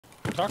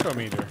taco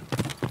meter.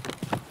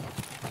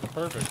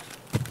 Perfect.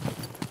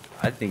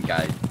 I think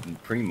I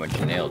pretty much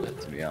nailed it,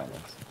 to be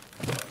honest.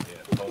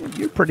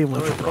 You're pretty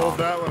much Pulled wrong.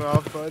 that one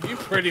off, bud. You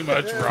pretty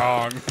much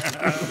wrong.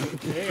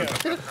 Damn.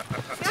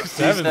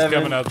 7's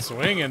coming out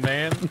swinging,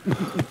 man.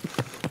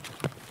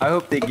 I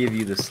hope they give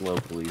you the slow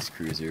police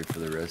cruiser for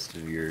the rest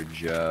of your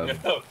job.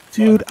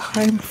 Dude,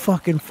 I'm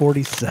fucking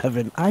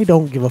 47. I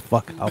don't give a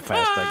fuck how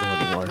fast I go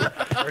anymore.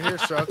 I hear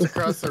shots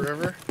across the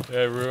river.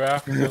 Yeah,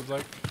 Ruaf, feels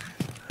like.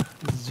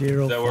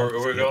 Zero. So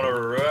we're going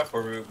over Ruaf,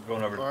 or we're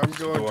going over? I'm going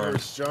Storm?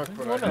 towards junk,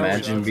 but I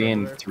Imagine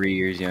being 3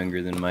 years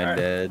younger than my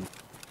dad.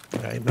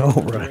 I know,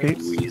 right?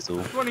 Weasel.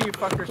 One of you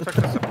fuckers took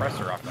the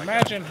suppressor off.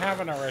 Imagine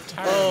having a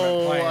retirement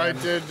Oh, plan. I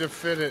did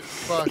defit it.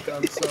 Fuck,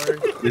 I'm sorry.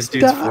 This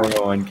dude's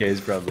 401k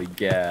is probably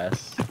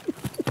gas.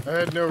 I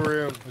had no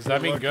room. Does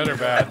that mean good or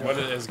bad? What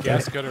is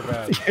gas good or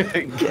bad?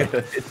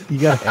 You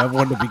gotta have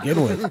one to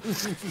begin with.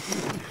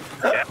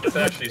 Gas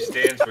actually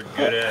stands for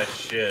good ass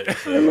shit.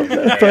 So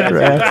That's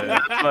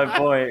my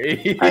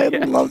point. I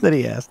love that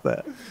he asked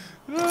that.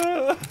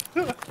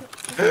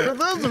 For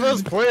those of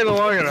us playing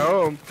along at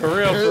home. For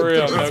real,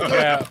 no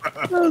cap.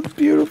 That was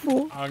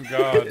beautiful. On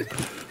God. Is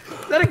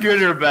that a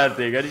good or a bad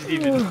thing? I just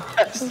need to.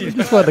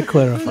 Just wanted to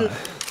clarify.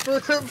 For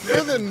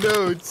the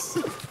notes.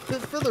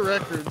 For the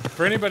record.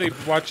 For anybody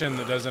watching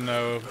that doesn't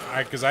know,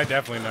 because I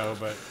definitely know,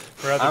 but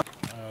for other,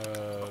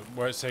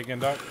 what say again,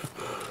 Doc?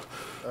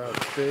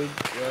 Big,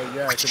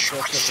 yeah,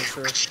 construction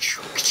for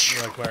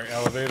sure. Like where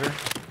elevator?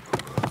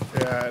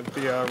 Yeah, at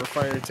the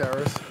refinery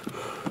towers.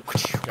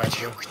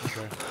 Gotcha.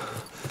 Okay.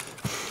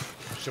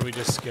 Should we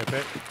just skip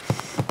it?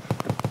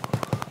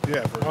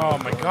 Yeah. Oh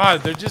my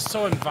God, they're just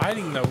so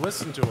inviting though.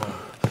 Listen to them.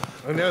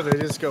 I know, they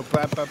just go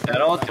bap, bap, bap.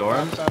 That all bap,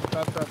 dorms? bap,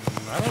 bap, bap, bap.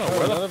 I don't know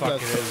where none the of fuck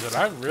that it is, but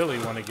I really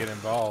want to get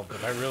involved,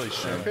 but I really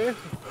should. Okay,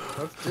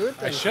 let's do it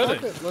then. I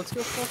shouldn't. Fuck it. Let's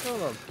go fuck on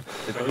them.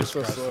 I You're just so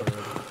crossed slow. the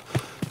road.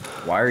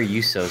 Why are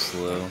you so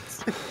slow?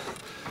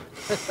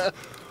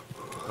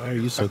 Why are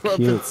you so I'm up at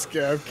cute?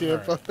 scav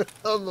camp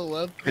on the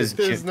left. Because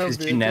There's no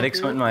vehicle genetics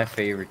here. went in my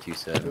favor,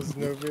 2-7. There's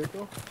no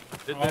vehicle.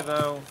 Did they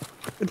though?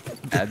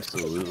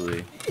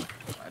 Absolutely.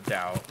 I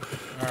doubt.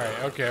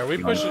 Alright, okay, are we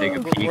You wanna pushing? take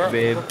a peek, we're,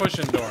 babe? we're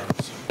pushing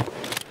dorms.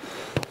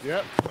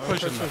 Yep.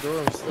 Pushing the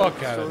dorms.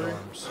 fuck out of Story.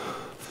 dorms.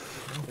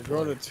 We're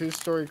going to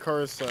 2-story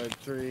car side,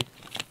 3.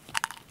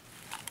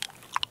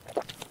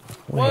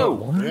 Whoa!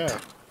 What? Yeah.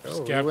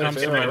 Oh, Scav we went comes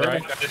to there, my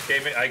alright? right. I just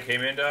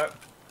came in, Doc.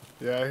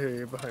 Yeah, I hear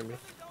you behind me.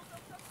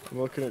 I'm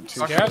looking at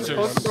 2 Scavs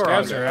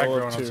stories. are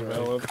aggroing on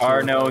somebody.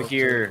 Car no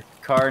here.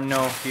 Car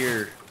no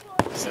here.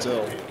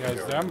 Still. Guys,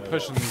 I'm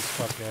pushing these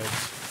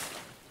fuckheads.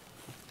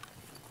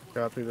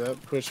 Copy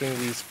that. Pushing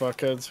these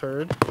fuckheads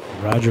heard.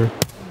 Roger.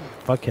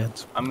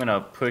 Fuckheads. I'm gonna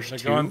push They're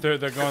 2. going through.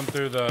 They're going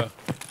through the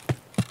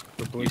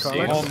The blue You see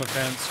hole in comics. the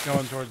fence,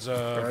 going towards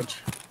Garage.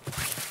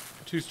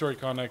 2-story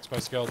connex by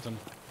skeleton.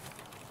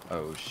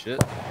 Oh shit.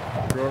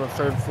 We're on the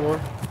 3rd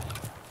floor.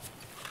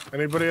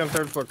 Anybody on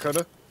 3rd floor?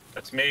 Coulda?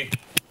 That's me.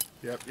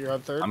 Yep, you're on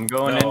 3rd. I'm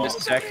going No. into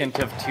 2nd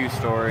of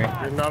 2-story.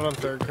 You're not on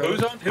 3rd.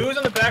 Coulda. Who's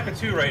on the back of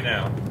 2 right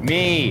now?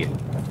 Me!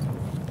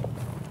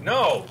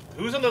 No.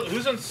 Who's on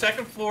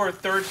 2nd floor,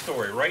 3rd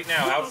story right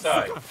now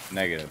outside?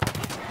 Negative.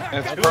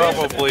 It's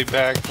probably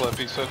backflip.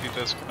 He said he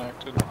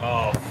disconnected.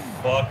 Oh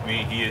fuck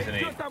me, he is in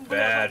a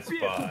bad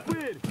spot.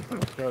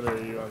 Coulda, are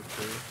you on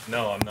 3?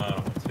 No, I'm not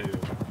on 2.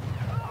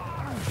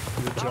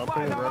 You're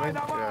jumping and running?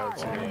 Yeah,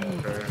 it's you.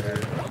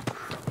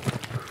 Okay,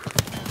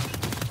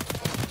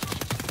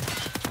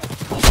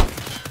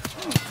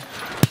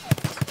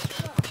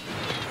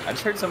 I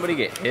just heard somebody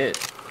get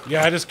hit.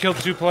 Yeah, I just killed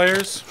 2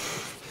 players.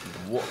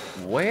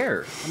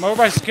 Where? I'm over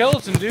by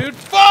skeleton, dude.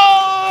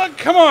 Fuck!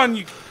 Come on,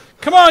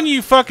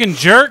 you fucking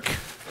jerk!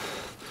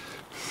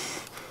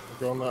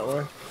 We're going that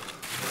way.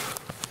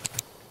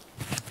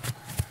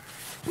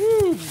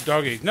 Woo,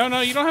 doggy.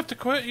 No, you don't have to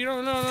quit. You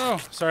don't. No.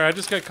 Sorry, I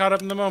just got caught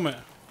up in the moment.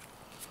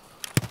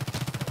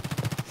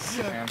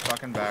 And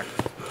fucking back.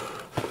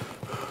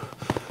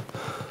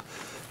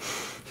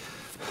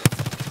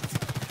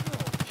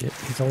 Shit,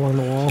 he's along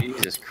the wall.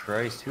 Jesus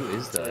Christ, who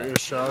is You're that?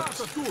 shocked.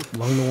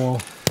 Along the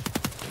wall.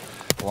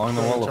 Along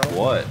the wall of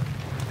what?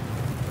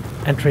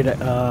 Entry to,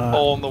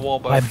 Hole in the wall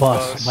by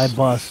bus. By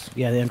bus.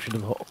 Yeah, the entry to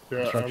the hole.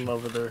 Yeah, I'm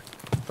over there.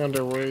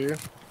 Thunder, where are you?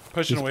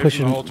 Pushing He's away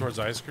pushing- from the hole towards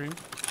ice cream.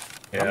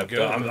 Yeah, I'm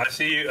good. I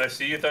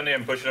see you, Thunder.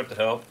 I'm pushing up to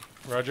help.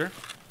 Roger.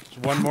 There's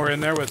one more in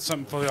there with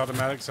something fully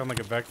automatic, sound like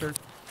a vector.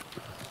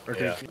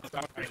 Okay.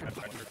 Yeah.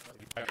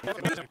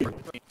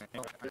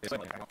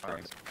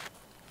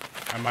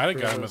 I might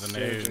have got him with a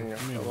nade. Staging,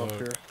 Let me I'm up look.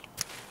 here.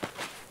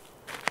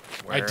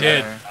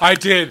 I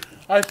did.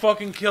 I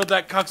fucking killed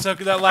that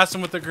cocksucker, that last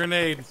one with the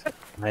grenade.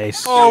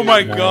 Nice. Oh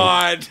my Nice.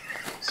 God.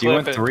 So you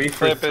went Flip it. 3 for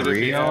Flip it if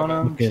 3 you on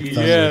have him? Okay,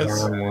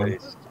 Yes. Thunder's on one.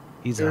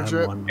 He's on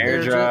Airdrip. one.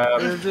 Airdrop.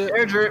 Airdrip.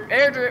 Airdrip.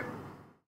 Airdrip.